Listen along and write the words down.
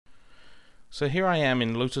So here I am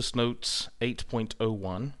in Lotus Notes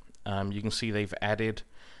 8.01. You can see they've added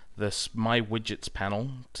this My Widgets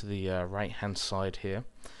panel to the right hand side here.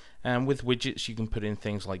 And with widgets you can put in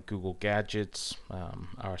things like Google Gadgets,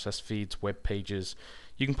 RSS feeds, web pages.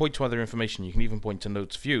 You can point to other information. You can even point to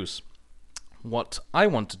notes views. What I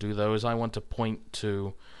want to do though is I want to point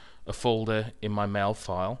to a folder in my mail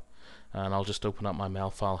file, and I'll just open up my mail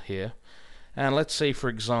file here. And let's say, for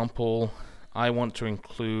example, I want to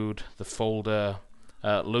include the folder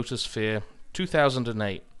Lotusphere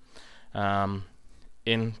 2008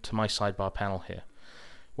 into my sidebar panel here.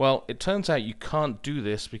 Well, it turns out you can't do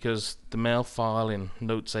this because the mail file in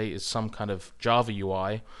Notes 8 is some kind of Java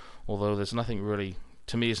UI, although there's nothing really,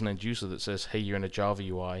 to me as an end user, that says, hey, you're in a Java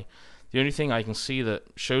UI. The only thing I can see that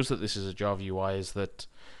shows that this is a Java UI is that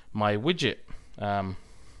my widget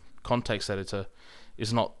context editor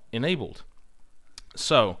is not enabled.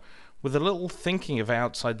 So, with a little thinking of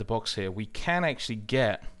outside the box here, we can actually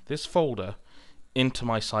get this folder into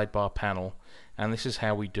my sidebar panel, and this is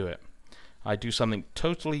how we do it. I do something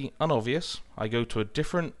totally unobvious. I go to a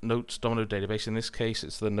different Notes Domino database. In this case,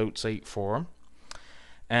 it's the Notes 8 forum.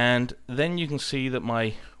 And then you can see that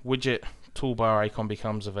my widget toolbar icon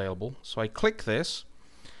becomes available. So I click this,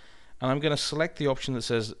 and I'm going to select the option that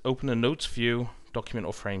says Open a Notes View, Document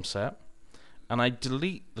or Frame Set. And I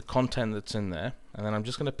delete the content that's in there, and then I'm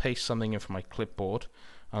just going to paste something in from my clipboard,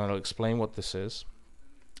 and I'll explain what this is.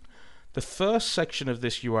 The first section of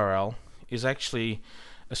this URL is actually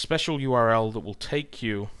a special URL that will take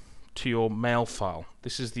you to your mail file.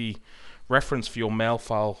 This is the reference for your mail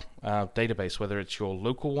file database, whether it's your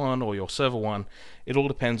local one or your server one. It all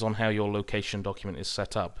depends on how your location document is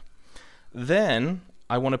set up. Then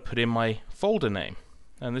I want to put in my folder name,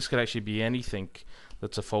 and this could actually be anything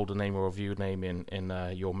that's a folder name or a view name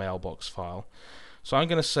in your mailbox file. So I'm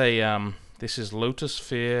going to say this is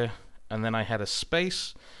Lotusphere, and then I had a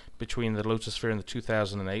space between the Lotusphere and the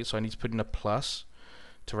 2008, so I need to put in a plus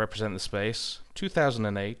to represent the space,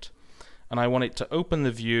 2008, and I want it to open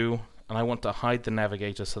the view, and I want to hide the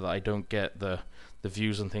navigator so that I don't get the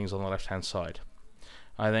views and things on the left hand side.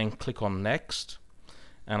 I then click on next,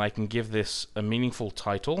 and I can give this a meaningful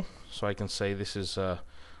title, so I can say this is a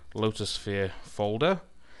Lotusphere folder,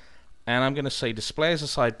 and I'm going to say display as a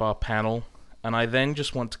sidebar panel, and I then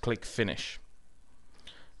just want to click finish.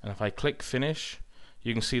 And if I click finish,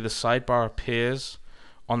 you can see the sidebar appears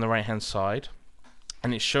on the right hand side,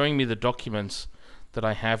 and it's showing me the documents that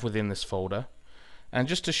I have within this folder. And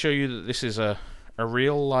just to show you that this is a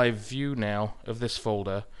real live view now of this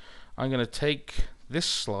folder, I'm going to take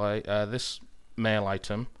this this mail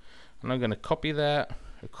item, and I'm going to copy that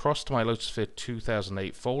across to my Lotusphere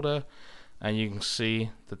 2008 folder, and you can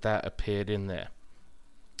see that that appeared in there.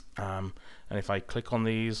 And if I click on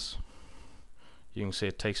these, you can see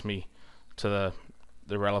it takes me to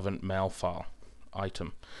the relevant mail file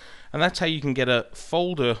item. And that's how you can get a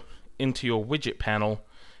folder into your widget panel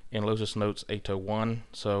in Lotus Notes 8.01.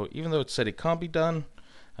 So even though it said it can't be done,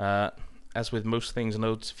 as with most things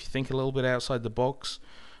Notes, if you think a little bit outside the box,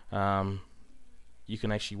 you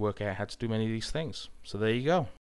can actually work out how to do many of these things. So there you go.